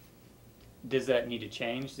 Does that need to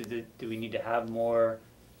change? Do we need to have more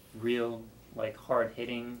real,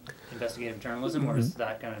 hard-hitting investigative journalism, or is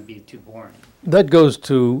that going to be too boring? That goes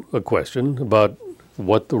to a question about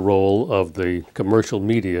what the role of the commercial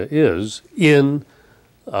media is in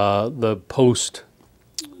the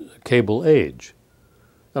post-cable age.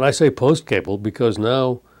 And I say post-cable because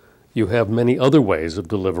now you have many other ways of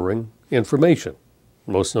delivering information,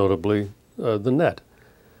 most notably the net.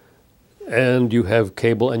 And you have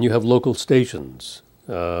cable and you have local stations.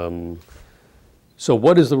 So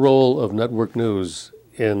what is the role of network news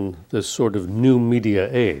in this sort of new media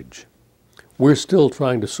age? We're still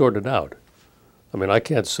trying to sort it out. I mean, I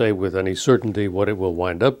can't say with any certainty what it will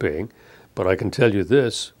wind up being, but I can tell you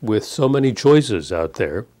this, with so many choices out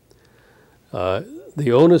there,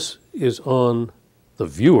 the onus is on the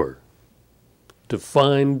viewer to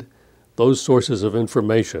find those sources of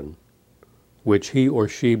information which he or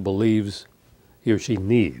she believes he or she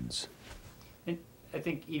needs. I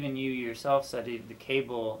think even you yourself said the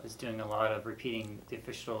cable is doing a lot of repeating the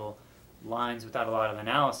official lines without a lot of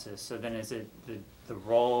analysis. So then is it the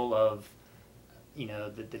role of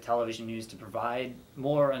the television news to provide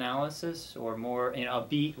more analysis or more a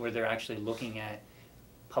beat where they're actually looking at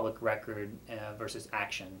public record versus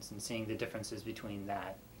actions and seeing the differences between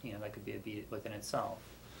that? That could be a beat within itself.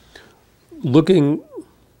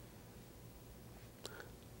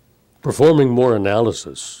 Performing more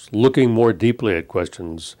analysis, looking more deeply at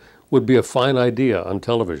questions would be a fine idea on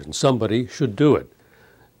television. Somebody should do it.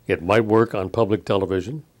 It might work on public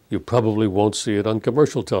television. You probably won't see it on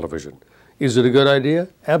commercial television. Is it a good idea?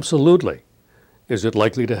 Absolutely. Is it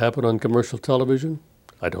likely to happen on commercial television?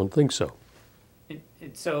 I don't think so.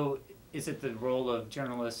 So is it the role of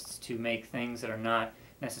journalists to make things that are not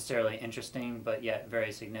necessarily interesting but yet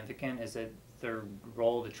very significant? Is it their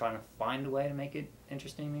role to try to find a way to make it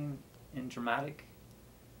interesting and dramatic?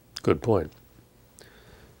 Good point.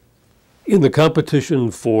 In the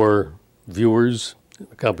competition for viewers,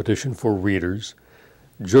 the competition for readers,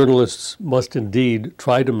 journalists must indeed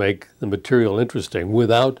try to make the material interesting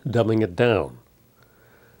without dumbing it down.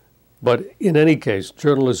 But in any case,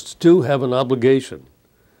 journalists do have an obligation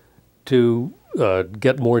to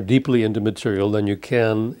get more deeply into material than you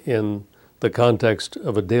can in the context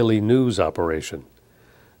of a daily news operation,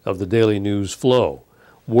 of the daily news flow.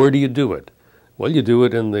 Where do you do it? Well, you do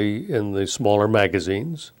it in the smaller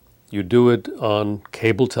magazines. You do it on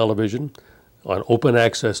cable television, on open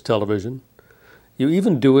access television. You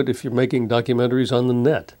even do it if you're making documentaries on the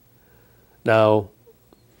net. Now,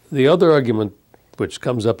 the other argument which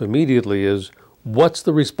comes up immediately is, what's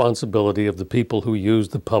the responsibility of the people who use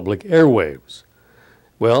the public airwaves?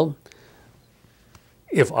 Well,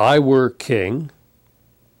 if I were king,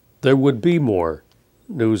 there would be more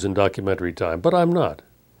news and documentary time, but I'm not.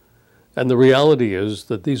 And the reality is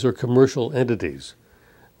that these are commercial entities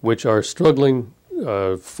which are struggling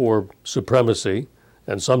for supremacy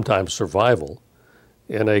and sometimes survival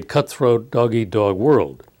in a cutthroat dog-eat-dog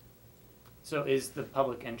world. So is the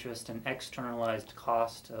public interest an externalized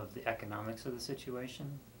cost of the economics of the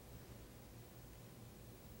situation?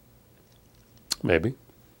 Maybe.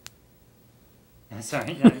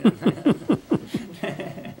 Sorry.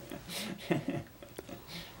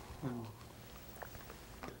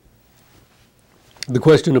 The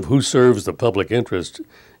question of who serves the public interest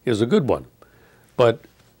is a good one, but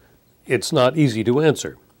it's not easy to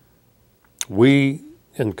answer. We,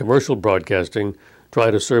 in commercial broadcasting, try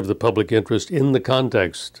to serve the public interest in the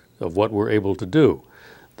context of what we're able to do.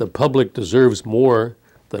 The public deserves more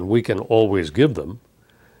than we can always give them,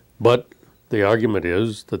 but the argument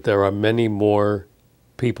is that there are many more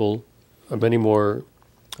people, the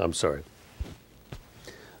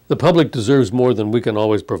public deserves more than we can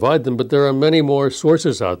always provide them, but there are many more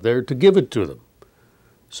sources out there to give it to them.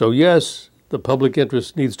 So yes, the public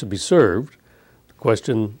interest needs to be served. The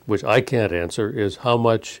question, which I can't answer, is how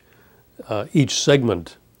much each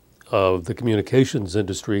segment of the communications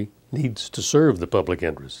industry needs to serve the public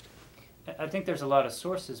interest. I think there's a lot of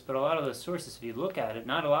sources, but a lot of those sources, if you look at it,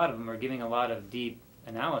 not a lot of them are giving a lot of deep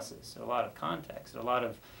analysis, a lot of context, a lot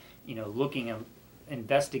of, looking at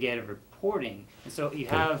investigative reporting. And so you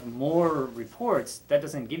have more reports, that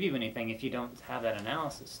doesn't give you anything if you don't have that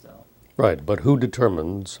analysis still. Right, but who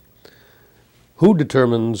determines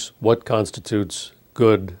what constitutes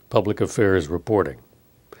good public affairs reporting?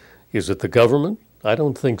 Is it the government? I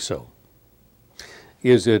don't think so.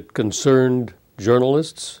 Is it concerned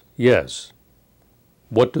journalists? Yes.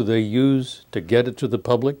 What do they use to get it to the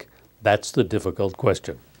public? That's the difficult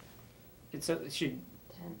question. It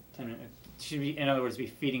should be, in other words, be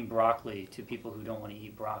feeding broccoli to people who don't want to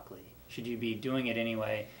eat broccoli. Should you be doing it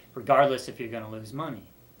anyway, regardless if you're going to lose money?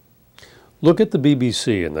 Look at the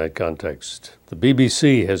BBC in that context. The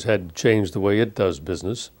BBC has had to change the way it does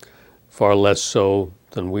business, far less so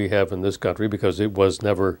than we have in this country because it was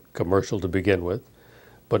never commercial to begin with.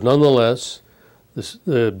 But nonetheless,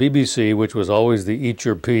 The BBC, which was always the eat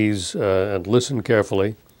your peas and listen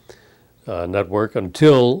carefully network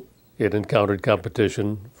until it encountered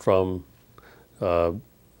competition from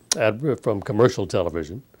commercial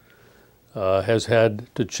television, has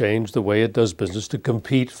had to change the way it does business to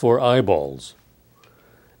compete for eyeballs.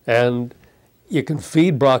 And you can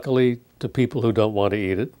feed broccoli to people who don't want to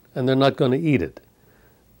eat it, and they're not going to eat it.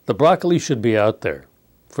 The broccoli should be out there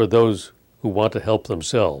for those who want to help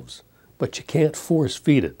themselves, but you can't force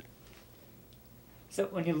feed it. So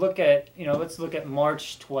when you look at, let's look at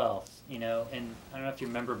March 12th, and I don't know if you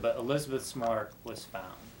remember, but Elizabeth Smart was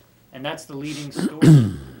found. And that's the leading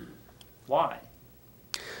story. Why?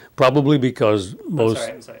 Probably because most...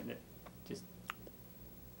 I'm sorry.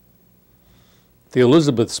 The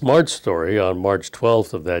Elizabeth Smart story on March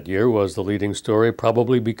 12th of that year was the leading story,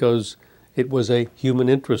 probably because it was a human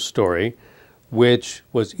interest story, which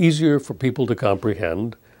was easier for people to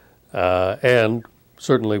comprehend, and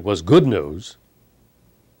certainly was good news,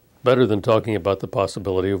 better than talking about the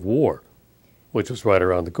possibility of war, which was right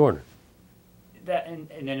around the corner. That,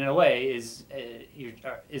 and in a way,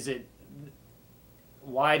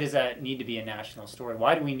 why does that need to be a national story?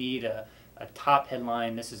 Why do we need a top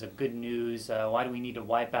headline, this is a good news? Why do we need to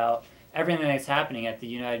wipe out everything that's happening at the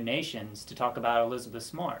United Nations to talk about Elizabeth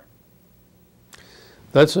Smart?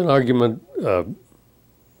 That's an argument. The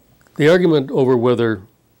argument over whether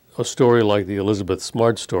a story like the Elizabeth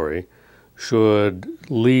Smart story should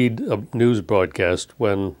lead a news broadcast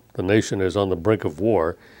when the nation is on the brink of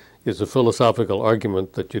war is a philosophical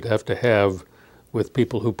argument that you'd have to have with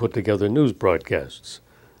people who put together news broadcasts.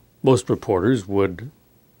 Most reporters would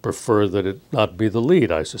prefer that it not be the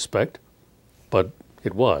lead, I suspect, but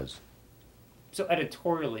it was. So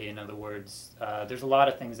editorially, in other words, there's a lot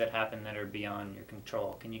of things that happen that are beyond your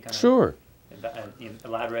control. Can you kind of Sure.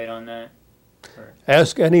 Elaborate on that? Or?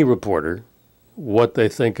 Ask any reporter what they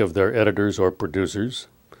think of their editors or producers,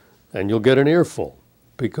 and you'll get an earful,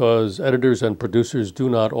 because editors and producers do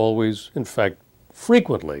not always, in fact,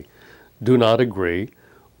 frequently, do not agree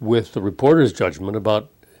with the reporter's judgment about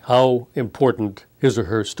how important his or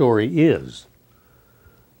her story is,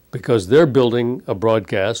 because they're building a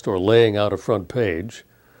broadcast or laying out a front page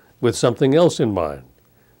with something else in mind,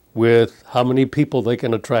 with how many people they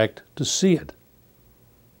can attract to see it.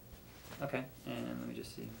 Okay, and let me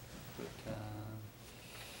just see.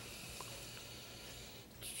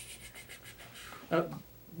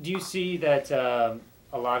 Do you see that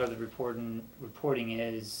a lot of the reporting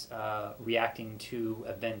is reacting to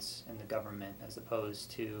events in the government, as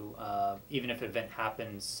opposed to even if an event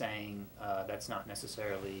happens, saying that's not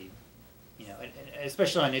necessarily,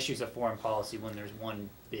 especially on issues of foreign policy when there's one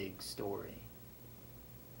big story?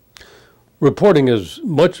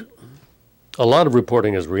 A lot of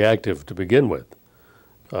reporting is reactive to begin with.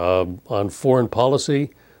 On foreign policy,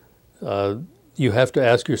 you have to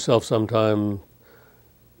ask yourself sometime,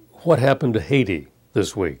 what happened to Haiti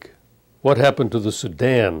this week? What happened to the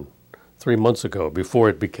Sudan 3 months ago before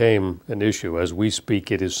it became an issue? As we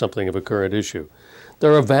speak, it is something of a current issue.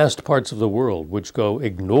 There are vast parts of the world which go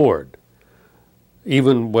ignored,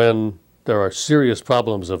 even when there are serious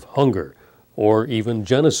problems of hunger or even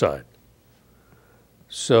genocide.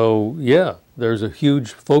 So, yeah, there's a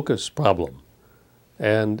huge focus problem,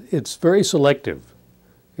 and it's very selective.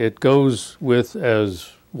 It goes with,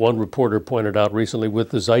 as one reporter pointed out recently, with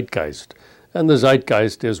the zeitgeist. And the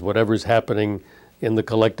zeitgeist is whatever's happening in the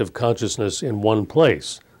collective consciousness in one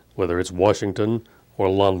place, whether it's Washington or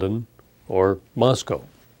London or Moscow.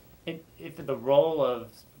 If the role of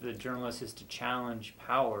the journalist is to challenge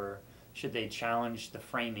power, should they challenge the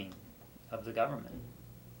framing of the government?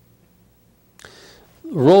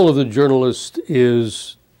 The role of the journalist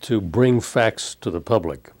is to bring facts to the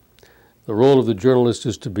public. The role of the journalist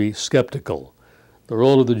is to be skeptical. The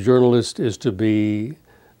role of the journalist is to be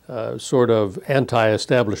sort of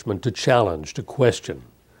anti-establishment, to challenge, to question.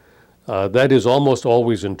 That is almost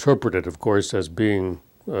always interpreted, of course, as being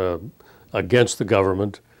against the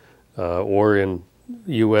government, or in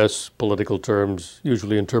U.S. political terms,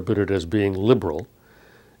 usually interpreted as being liberal.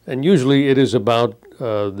 And usually it is about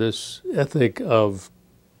this ethic of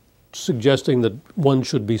suggesting that one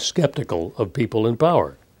should be skeptical of people in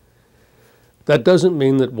power. That doesn't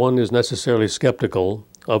mean that one is necessarily skeptical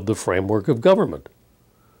of the framework of government.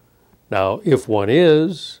 Now, if one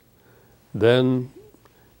is, then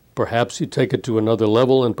perhaps you take it to another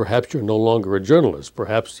level, and perhaps you're no longer a journalist.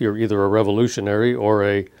 Perhaps you're either a revolutionary or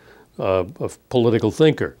a political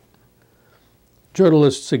thinker.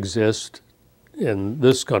 Journalists exist in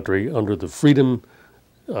this country under the freedom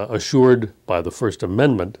assured by the First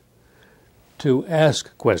Amendment to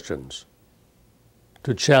ask questions,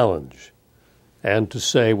 to challenge, and to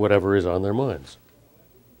say whatever is on their minds.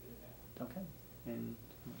 Okay. And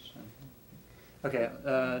okay,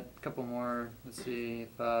 a couple more. Let's see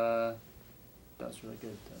if that was really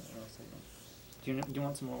good. Do you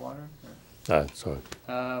want some more water? Or? Sorry.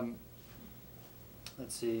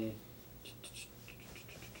 Let's see.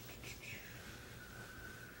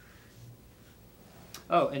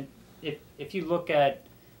 Oh, and if you look at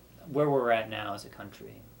where we're at now as a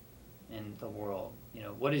country in the world,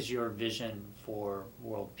 what is your vision for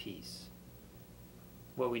world peace?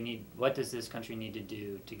 What does this country need to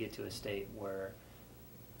do to get to a state where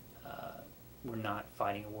we're not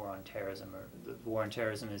fighting a war on terrorism, or the war on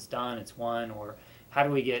terrorism is done, it's won, or how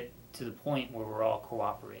do we get to the point where we're all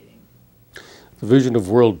cooperating? The vision of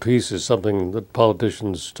world peace is something that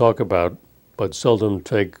politicians talk about, but seldom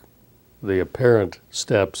take the apparent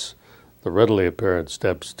steps, the readily apparent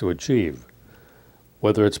steps to achieve.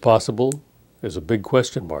 Whether it's possible is a big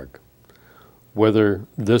question mark. Whether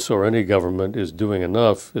this or any government is doing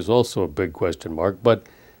enough is also a big question mark, but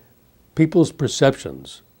people's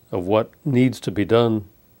perceptions of what needs to be done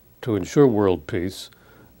to ensure world peace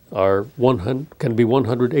can be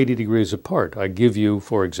 180 degrees apart. I give you,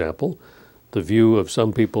 for example, the view of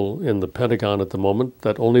some people in the Pentagon at the moment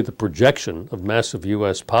that only the projection of massive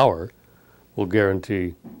U.S. power will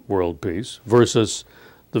guarantee world peace, versus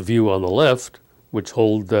the view on the left, which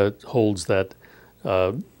holds that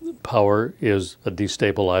power is a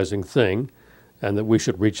destabilizing thing and that we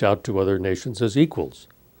should reach out to other nations as equals.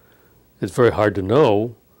 It's very hard to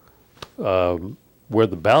know where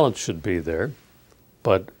the balance should be there,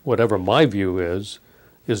 but whatever my view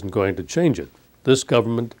isn't going to change it. This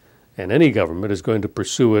government and any government is going to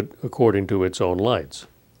pursue it according to its own lights.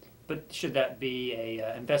 But should that be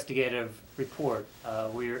a investigative report?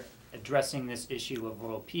 We're addressing this issue of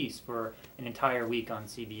world peace for an entire week on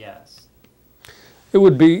CBS. It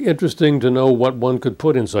would be interesting to know what one could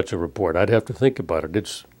put in such a report. I'd have to think about it.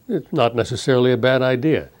 It's not necessarily a bad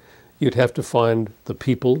idea. You'd have to find the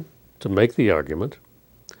people to make the argument,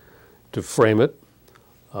 to frame it,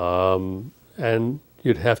 and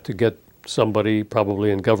you'd have to get somebody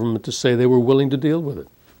probably in government to say they were willing to deal with it.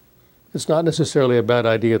 It's not necessarily a bad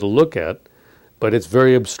idea to look at, but it's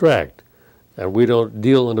very abstract, and we don't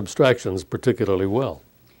deal in abstractions particularly well.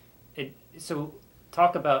 So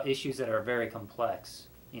talk about issues that are very complex.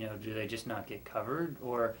 Do they just not get covered?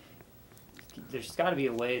 Or there's got to be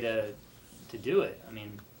a way to do it. I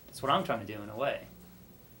mean, that's what I'm trying to do in a way.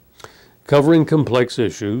 Covering complex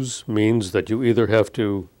issues means that you either have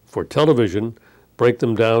to, for television, break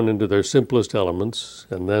them down into their simplest elements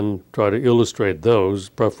and then try to illustrate those,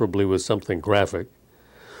 preferably with something graphic,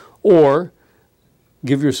 or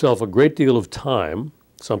give yourself a great deal of time,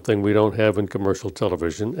 something we don't have in commercial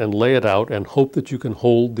television, and lay it out and hope that you can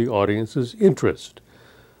hold the audience's interest.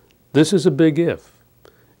 This is a big if.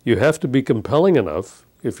 You have to be compelling enough,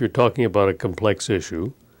 if you're talking about a complex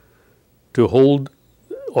issue, to hold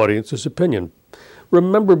audience's opinion.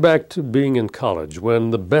 Remember back to being in college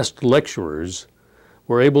when the best lecturers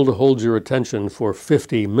were able to hold your attention for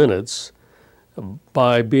 50 minutes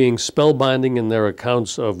by being spellbinding in their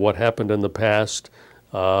accounts of what happened in the past,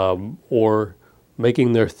 or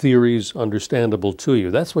making their theories understandable to you.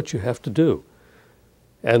 That's what you have to do.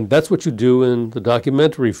 And that's what you do in the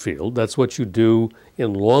documentary field. That's what you do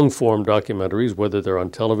in long-form documentaries, whether they're on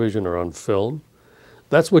television or on film.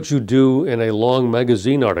 That's what you do in a long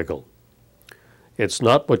magazine article. It's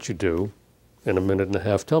not what you do in a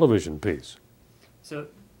minute-and-a-half television piece. So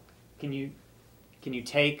can you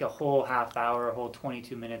take a whole half hour, a whole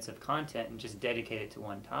 22 minutes of content and just dedicate it to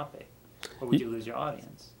one topic? Or would you lose your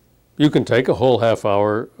audience? You can take a whole half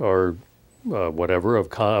hour or whatever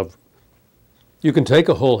you can take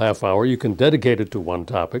a whole half hour, you can dedicate it to one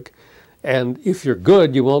topic, and if you're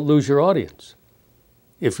good, you won't lose your audience.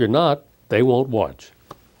 If you're not, they won't watch.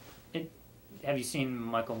 Have you seen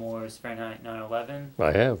Michael Moore's Fahrenheit 9/11?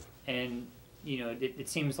 I have. And, it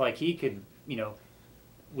seems like he could,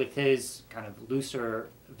 with his kind of looser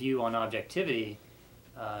view on objectivity,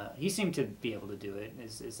 he seemed to be able to do it.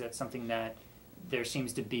 Is that something that there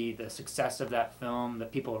seems to be the success of that film,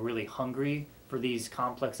 that people are really hungry for these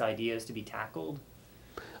complex ideas to be tackled?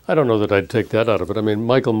 I don't know that I'd take that out of it. I mean,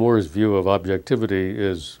 Michael Moore's view of objectivity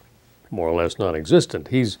is more or less non-existent.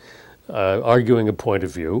 He's arguing a point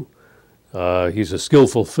of view. He's a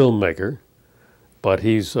skillful filmmaker, but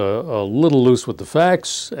he's a little loose with the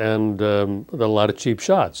facts and a lot of cheap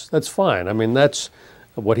shots. That's fine. I mean, that's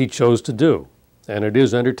what he chose to do, and it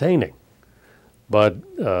is entertaining. But,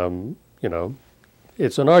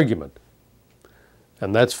 it's an argument,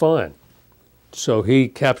 and that's fine. So he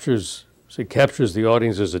captures the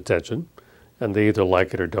audience's attention, and they either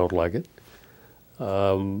like it or don't like it.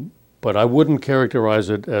 But I wouldn't characterize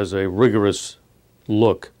it as a rigorous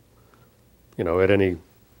look, at any.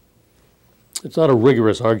 It's not a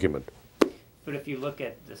rigorous argument. But if you look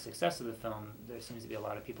at the success of the film, there seems to be a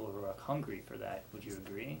lot of people who are hungry for that. Would you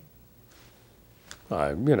agree?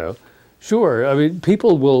 Sure. I mean,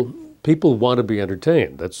 people want to be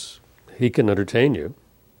entertained. He can entertain you,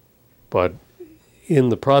 but in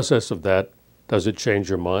the process of that, does it change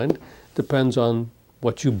your mind? Depends on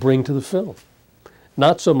what you bring to the film.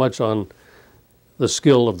 Not so much on the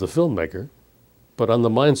skill of the filmmaker, but on the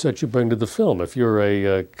mindset you bring to the film. If you're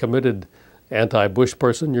a committed anti-Bush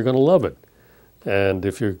person, you're going to love it. And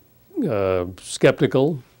if you're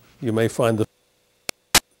skeptical, you may find the.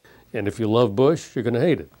 And if you love Bush, you're going to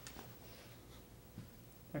hate it.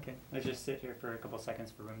 Okay, let's just sit here for a couple seconds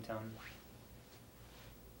for room tone.